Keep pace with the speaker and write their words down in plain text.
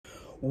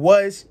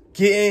was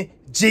getting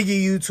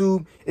jiggy,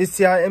 YouTube. It's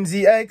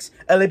TIMZX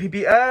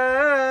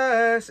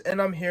LAPPS,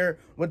 and I'm here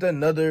with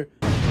another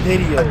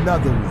video.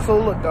 So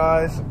look,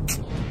 guys,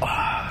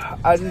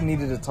 I just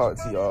needed to talk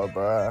to y'all,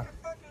 bruh.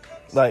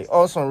 Like,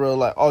 also real,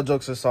 like, all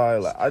jokes aside,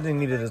 like, I just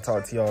needed to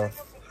talk to y'all.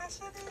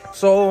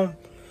 So,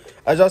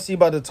 as y'all see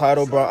by the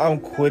title, bro, I'm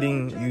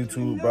quitting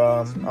YouTube,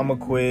 bro. I'ma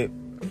quit.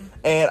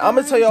 And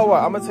I'ma tell y'all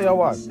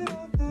why.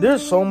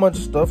 There's so much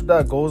stuff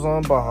that goes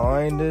on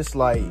behind this,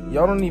 like,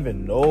 y'all don't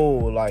even know,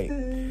 like,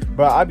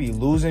 bro, I be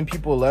losing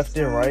people left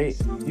and right,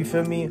 you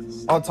feel me?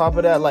 On top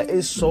of that, like,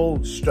 it's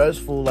so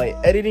stressful, like,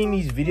 editing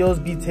these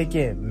videos be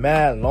taking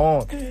mad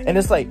long, and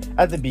it's like,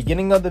 at the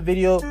beginning of the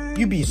video,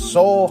 you be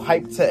so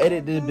hyped to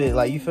edit this bit,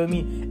 like, you feel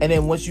me? And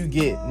then once you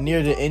get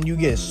near the end, you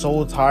get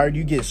so tired,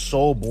 you get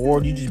so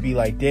bored, you just be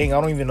like, dang,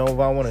 I don't even know if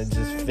I want to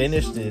just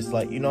finish this,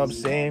 like, you know what I'm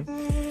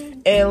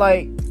saying? And,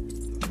 like,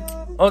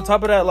 on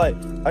top of that, like,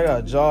 I got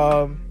a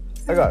job,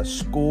 I got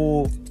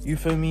school, you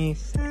feel me?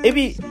 It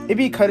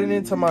be cutting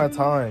into my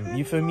time,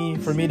 you feel me?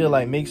 For me to,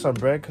 like, make some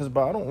bread, because,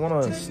 bro, I don't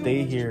want to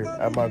stay here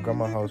at my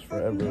grandma's house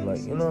forever,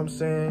 like, you know what I'm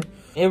saying?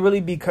 It really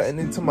be cutting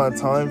into my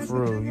time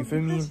for real, you feel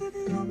me?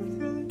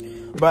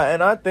 But,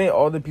 and I thank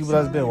all the people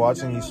that's been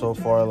watching me so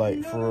far,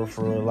 like, for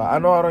real. Like, I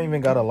know I don't even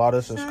got a lot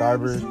of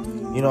subscribers,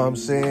 you know what I'm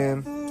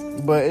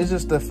saying? But it's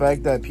just the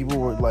fact that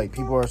people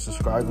are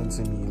subscribing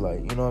to me,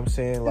 like, you know what I'm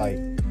saying? Like,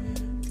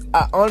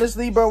 I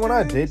honestly, bro, when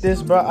I did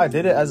this, bro, I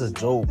did it as a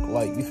joke,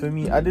 like, you feel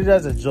me? I did it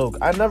as a joke.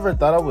 I never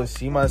thought I would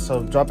see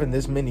myself dropping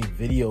this many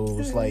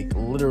videos, like,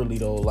 literally,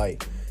 though,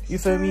 like, you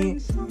feel me?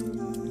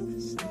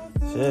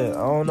 Shit,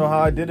 I don't know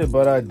how I did it,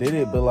 but I did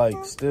it, but,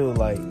 like, still,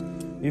 like,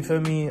 you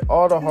feel me?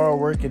 All the hard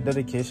work and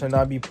dedication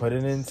I be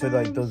putting into,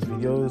 like, those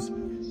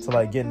videos to,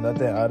 like, get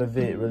nothing out of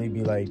it, really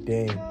be like,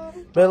 dang.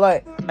 But,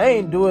 like, I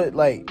ain't do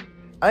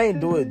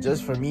it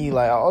just for me.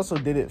 Like, I also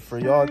did it for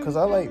y'all, because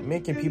I like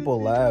making people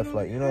laugh,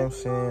 like, you know what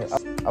I'm saying?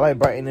 I like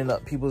brightening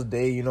up people's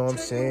day, you know what I'm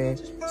saying?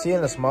 Seeing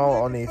a smile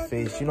on their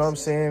face, you know what I'm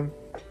saying?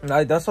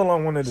 Like, that's all I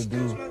wanted to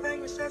do.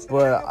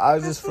 But I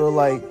just feel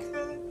like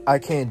I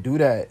can't do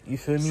that, you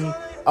feel me? I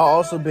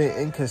also been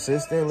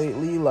inconsistent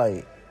lately,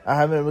 like, I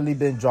haven't really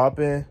been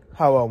dropping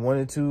how I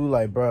wanted to,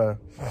 like, bruh,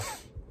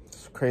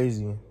 it's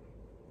crazy.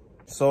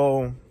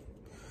 So,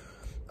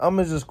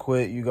 I'ma just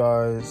quit, you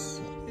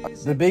guys.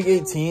 The Big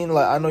 18,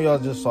 like, I know y'all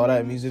just saw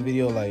that music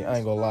video, like, I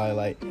ain't gonna lie,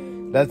 like,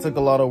 that took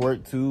a lot of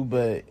work too,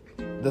 but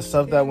the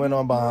stuff that went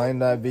on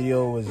behind that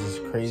video was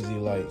just crazy,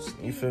 like,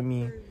 you feel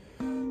me?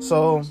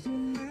 So,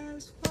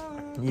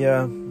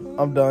 yeah,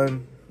 I'm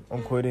done.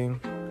 I'm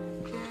quitting.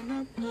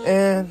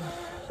 And,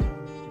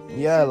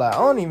 yeah, like, I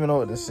don't even know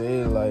what to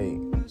say, like,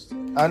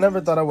 I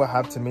never thought I would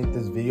have to make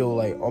this video,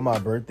 like, on my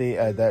birthday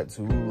at that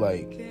too,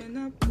 like,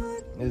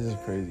 this is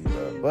crazy,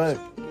 bro, but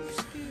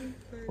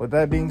with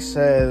that being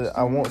said,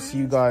 I won't see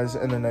you guys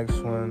in the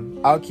next one.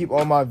 I'll keep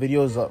all my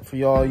videos up for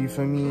y'all, you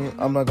feel me?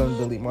 I'm not gonna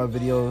delete my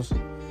videos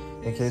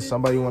in case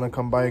somebody wanna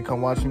come by and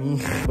come watch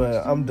me.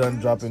 But I'm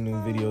done dropping new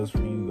videos for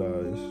you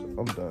guys.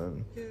 I'm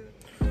done.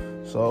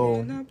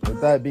 So,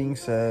 with that being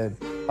said,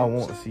 I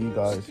won't see you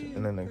guys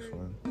in the next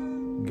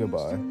one.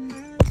 Goodbye.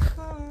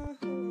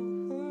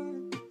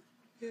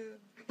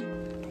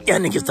 Y'all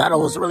niggas thought I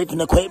was really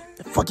finna quit.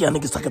 Fuck y'all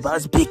niggas talking about.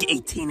 It's Big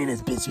 18 in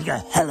this bitch. We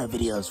got hella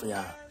videos for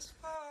y'all.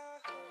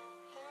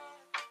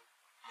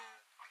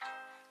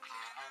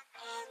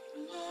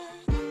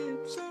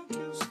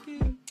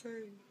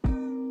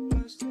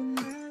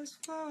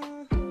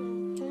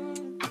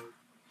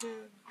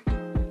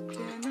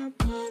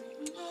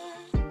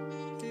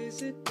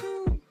 Is it